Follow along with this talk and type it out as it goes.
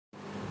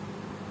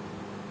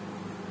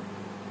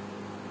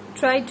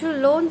Try to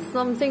learn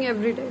something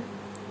every day.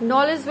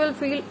 Knowledge will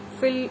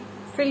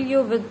fill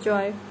you with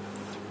joy.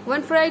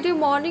 One Friday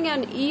morning,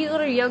 an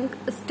eager young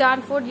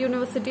Stanford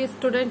University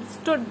student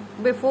stood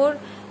before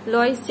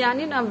Lois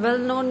Janin, a well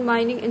known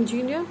mining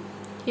engineer.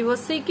 He was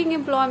seeking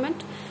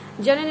employment.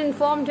 Janin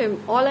informed him,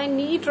 "All I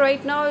need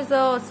right now is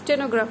a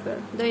stenographer."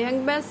 The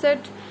young man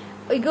said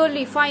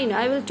eagerly, "Fine,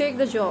 I will take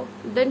the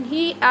job." Then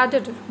he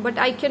added,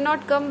 "But I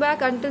cannot come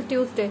back until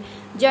Tuesday."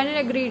 Janin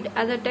agreed,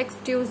 and the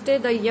next Tuesday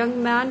the young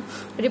man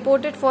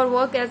reported for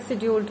work as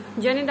scheduled.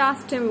 Janin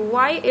asked him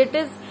why it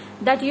is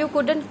that you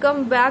couldn't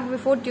come back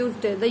before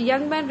Tuesday. The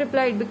young man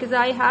replied, "Because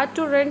I had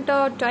to rent a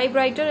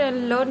typewriter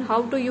and learn how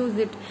to use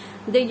it."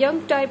 The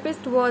young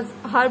typist was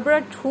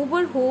Herbert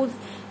Hoover, whose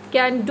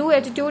can-do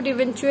attitude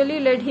eventually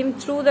led him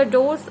through the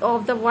doors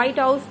of the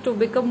White House to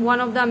become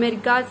one of the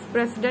America's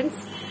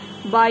presidents.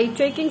 By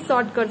taking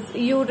shortcuts,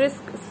 you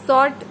risk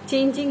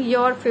short-changing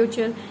your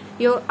future.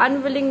 Your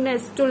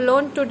unwillingness to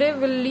learn today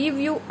will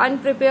leave you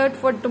unprepared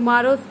for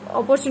tomorrow's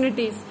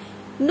opportunities.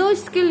 No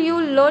skill you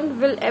learn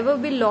will ever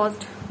be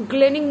lost.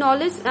 Gaining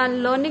knowledge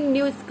and learning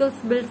new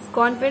skills builds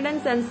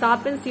confidence and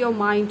sharpens your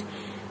mind.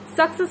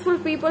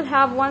 Successful people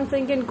have one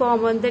thing in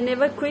common: they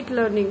never quit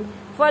learning.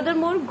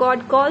 Furthermore,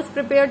 God calls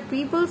prepared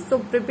people, so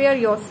prepare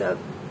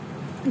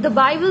yourself. The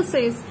Bible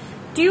says,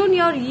 "Tune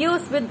your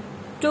ears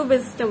to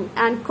wisdom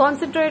and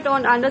concentrate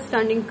on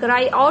understanding.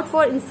 Cry out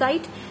for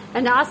insight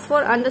and ask for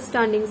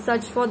understanding.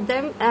 Search for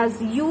them as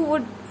you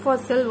would for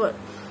silver.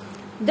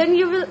 Then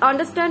you will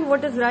understand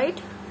what is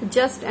right,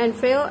 just and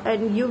fair,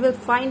 and you will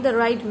find the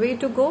right way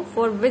to go.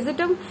 For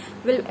wisdom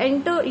will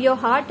enter your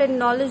heart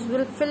and knowledge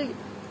will fill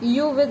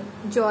you with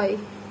joy."